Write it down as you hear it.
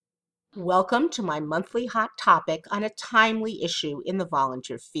Welcome to my monthly hot topic on a timely issue in the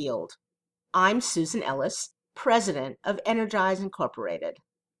volunteer field. I'm Susan Ellis, president of Energize Incorporated.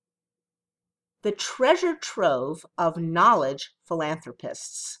 The treasure trove of knowledge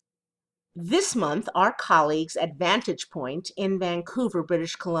philanthropists. This month, our colleagues at Vantage Point in Vancouver,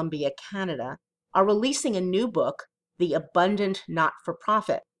 British Columbia, Canada, are releasing a new book, The Abundant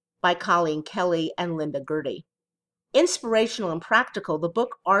Not-for-Profit, by Colleen Kelly and Linda Gertie. Inspirational and practical, the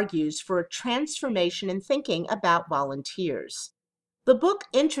book argues for a transformation in thinking about volunteers. The book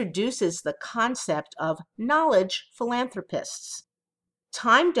introduces the concept of knowledge philanthropists,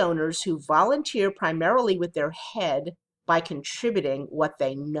 time donors who volunteer primarily with their head by contributing what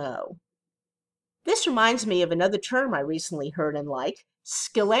they know. This reminds me of another term I recently heard and like,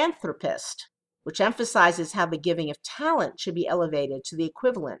 skillanthropist, which emphasizes how the giving of talent should be elevated to the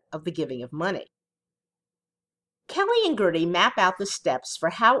equivalent of the giving of money. Kelly and Gertie map out the steps for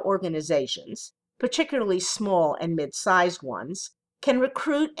how organizations, particularly small and mid-sized ones, can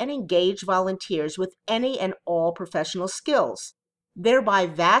recruit and engage volunteers with any and all professional skills, thereby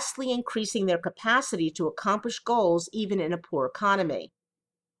vastly increasing their capacity to accomplish goals even in a poor economy.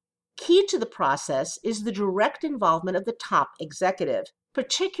 Key to the process is the direct involvement of the top executive,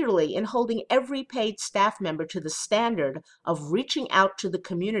 particularly in holding every paid staff member to the standard of reaching out to the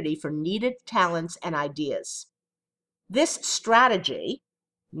community for needed talents and ideas. This strategy,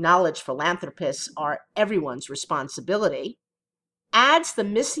 knowledge philanthropists are everyone's responsibility, adds the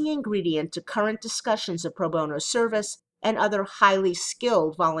missing ingredient to current discussions of pro bono service and other highly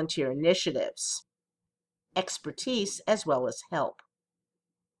skilled volunteer initiatives. Expertise as well as help.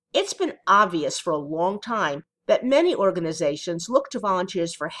 It's been obvious for a long time that many organizations look to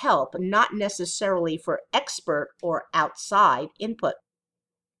volunteers for help, not necessarily for expert or outside input.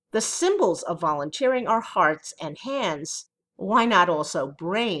 The symbols of volunteering are hearts and hands. Why not also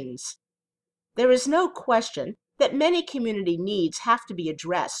brains? There is no question that many community needs have to be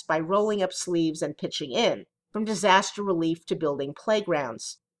addressed by rolling up sleeves and pitching in, from disaster relief to building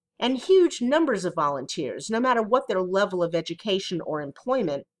playgrounds. And huge numbers of volunteers, no matter what their level of education or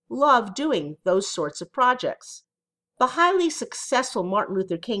employment, love doing those sorts of projects. The highly successful Martin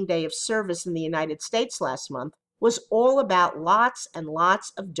Luther King Day of Service in the United States last month was all about lots and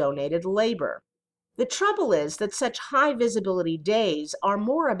lots of donated labor. The trouble is that such high visibility days are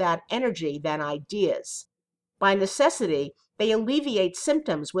more about energy than ideas. By necessity, they alleviate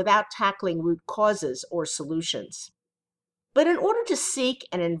symptoms without tackling root causes or solutions. But in order to seek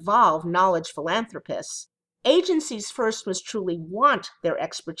and involve knowledge philanthropists, agencies first must truly want their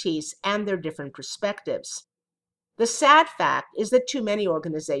expertise and their different perspectives. The sad fact is that too many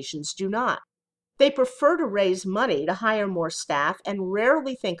organizations do not. They prefer to raise money to hire more staff and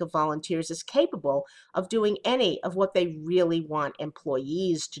rarely think of volunteers as capable of doing any of what they really want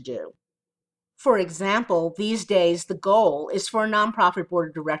employees to do. For example, these days the goal is for a nonprofit board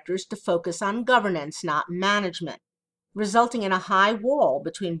of directors to focus on governance, not management, resulting in a high wall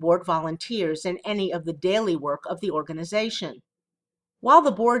between board volunteers and any of the daily work of the organization. While the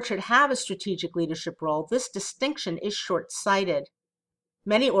board should have a strategic leadership role, this distinction is short-sighted.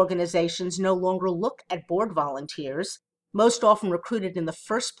 Many organizations no longer look at board volunteers, most often recruited in the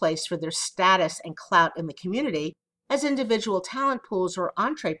first place for their status and clout in the community, as individual talent pools or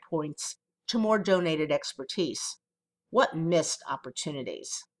entree points to more donated expertise. What missed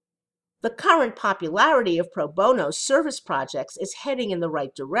opportunities! The current popularity of pro bono service projects is heading in the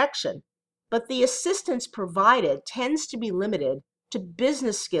right direction, but the assistance provided tends to be limited to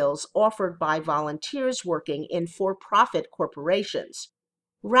business skills offered by volunteers working in for-profit corporations,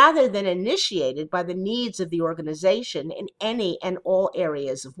 rather than initiated by the needs of the organization in any and all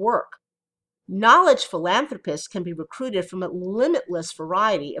areas of work. Knowledge philanthropists can be recruited from a limitless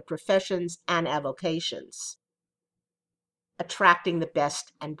variety of professions and avocations. Attracting the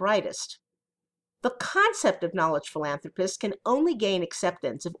best and brightest. The concept of knowledge philanthropists can only gain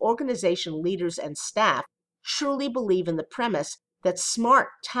acceptance if organization leaders and staff truly believe in the premise that smart,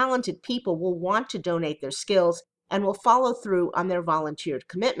 talented people will want to donate their skills and will follow through on their volunteered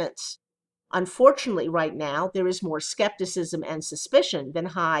commitments. Unfortunately, right now, there is more skepticism and suspicion than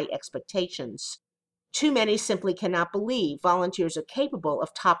high expectations. Too many simply cannot believe volunteers are capable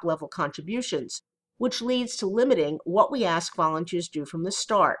of top-level contributions, which leads to limiting what we ask volunteers do from the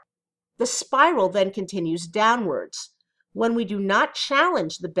start. The spiral then continues downwards. When we do not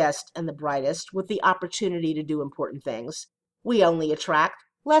challenge the best and the brightest with the opportunity to do important things, we only attract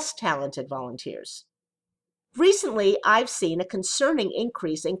less talented volunteers. Recently, I've seen a concerning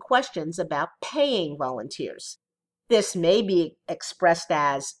increase in questions about paying volunteers. This may be expressed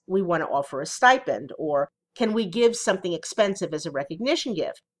as, we want to offer a stipend, or can we give something expensive as a recognition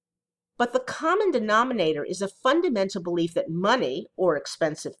gift? But the common denominator is a fundamental belief that money, or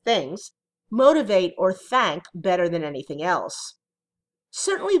expensive things, motivate or thank better than anything else.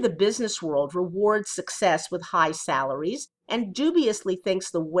 Certainly, the business world rewards success with high salaries and dubiously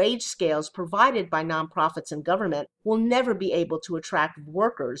thinks the wage scales provided by nonprofits and government will never be able to attract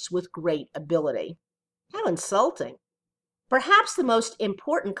workers with great ability. How insulting! Perhaps the most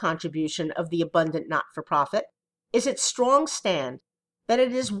important contribution of the abundant not-for-profit is its strong stand that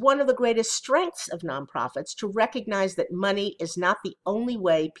it is one of the greatest strengths of nonprofits to recognize that money is not the only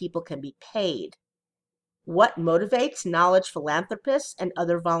way people can be paid. What motivates knowledge philanthropists and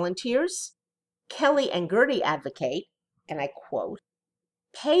other volunteers? Kelly and Gertie advocate, and I quote,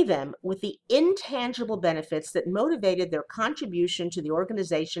 "Pay them with the intangible benefits that motivated their contribution to the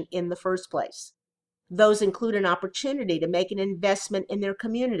organization in the first place. Those include an opportunity to make an investment in their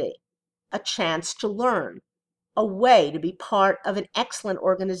community, a chance to learn, a way to be part of an excellent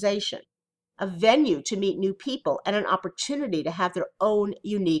organization, a venue to meet new people, and an opportunity to have their own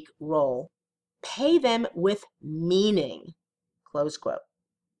unique role. Pay them with meaning." Close quote.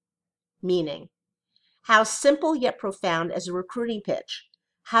 Meaning. How simple yet profound as a recruiting pitch.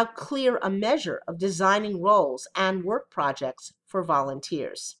 How clear a measure of designing roles and work projects for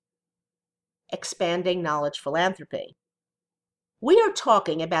volunteers. Expanding knowledge philanthropy. We are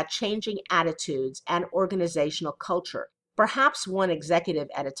talking about changing attitudes and organizational culture, perhaps one executive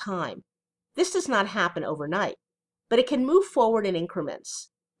at a time. This does not happen overnight, but it can move forward in increments.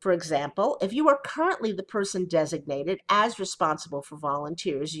 For example, if you are currently the person designated as responsible for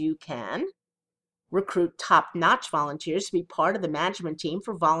volunteers, you can recruit top-notch volunteers to be part of the management team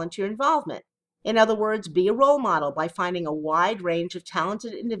for volunteer involvement. In other words, be a role model by finding a wide range of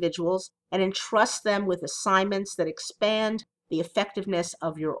talented individuals and entrust them with assignments that expand the effectiveness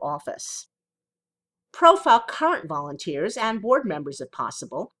of your office. Profile current volunteers and board members if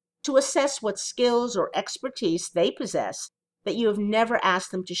possible to assess what skills or expertise they possess that you have never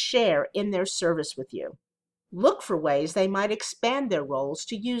asked them to share in their service with you. Look for ways they might expand their roles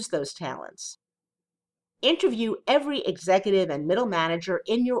to use those talents. Interview every executive and middle manager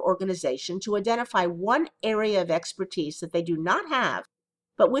in your organization to identify one area of expertise that they do not have,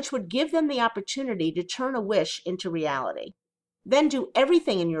 but which would give them the opportunity to turn a wish into reality. Then do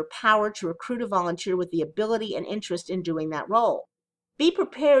everything in your power to recruit a volunteer with the ability and interest in doing that role. Be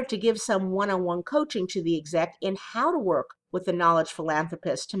prepared to give some one-on-one coaching to the exec in how to work with the knowledge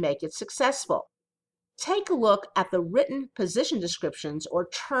philanthropist to make it successful. Take a look at the written position descriptions or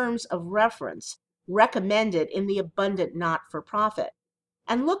terms of reference recommended in the abundant not-for-profit,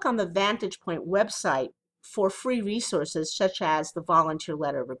 and look on the Vantage Point website for free resources such as the Volunteer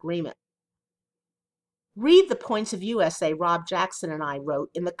Letter of Agreement. Read the points of view essay Rob Jackson and I wrote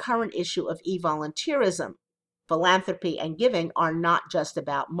in the current issue of eVolunteerism. Philanthropy and giving are not just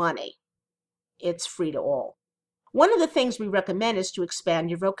about money. It's free to all. One of the things we recommend is to expand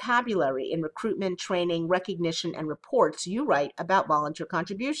your vocabulary in recruitment, training, recognition, and reports you write about volunteer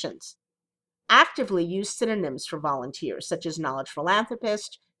contributions. Actively use synonyms for volunteers, such as knowledge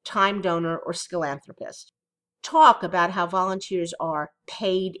philanthropist, time donor, or skillanthropist. Talk about how volunteers are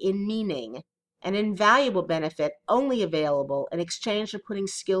paid in meaning, an invaluable benefit only available in exchange for putting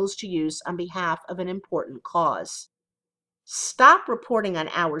skills to use on behalf of an important cause. Stop reporting on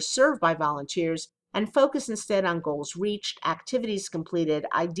hours served by volunteers and focus instead on goals reached, activities completed,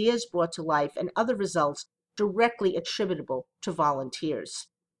 ideas brought to life, and other results directly attributable to volunteers.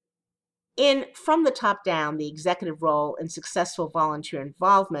 In From the Top Down, the executive role in successful volunteer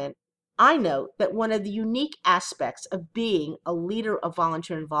involvement, I note that one of the unique aspects of being a leader of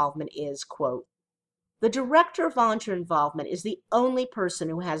volunteer involvement is, quote, "The director of volunteer involvement is the only person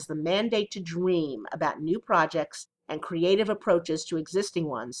who has the mandate to dream about new projects and creative approaches to existing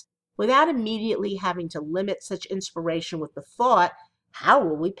ones without immediately having to limit such inspiration with the thought, how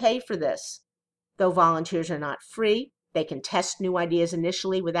will we pay for this? Though volunteers are not free, they can test new ideas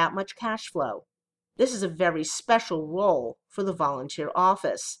initially without much cash flow. This is a very special role for the volunteer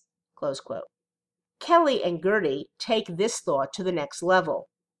office." Close quote. Kelly and Gertie take this thought to the next level.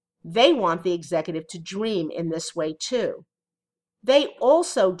 They want the executive to dream in this way too. They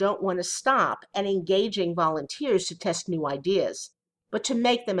also don't want to stop at engaging volunteers to test new ideas, but to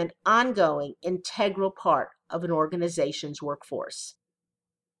make them an ongoing, integral part of an organization's workforce.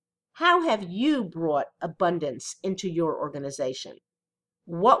 How have you brought abundance into your organization?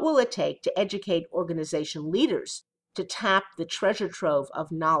 What will it take to educate organization leaders to tap the treasure trove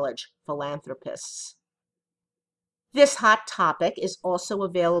of knowledge philanthropists? This hot topic is also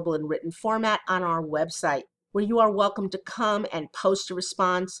available in written format on our website, where you are welcome to come and post a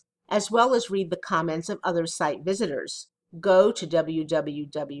response, as well as read the comments of other site visitors. go to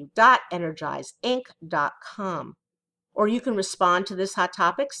www.energizeinc.com. Or you can respond to this hot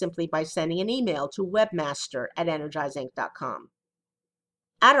topic simply by sending an email to webmaster@energizeinc.com.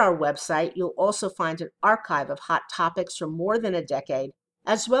 At our website, you'll also find an archive of hot topics from more than a decade,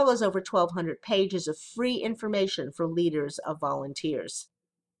 as well as over 1,200 pages of free information for leaders of volunteers.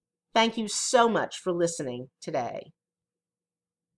 Thank you so much for listening today.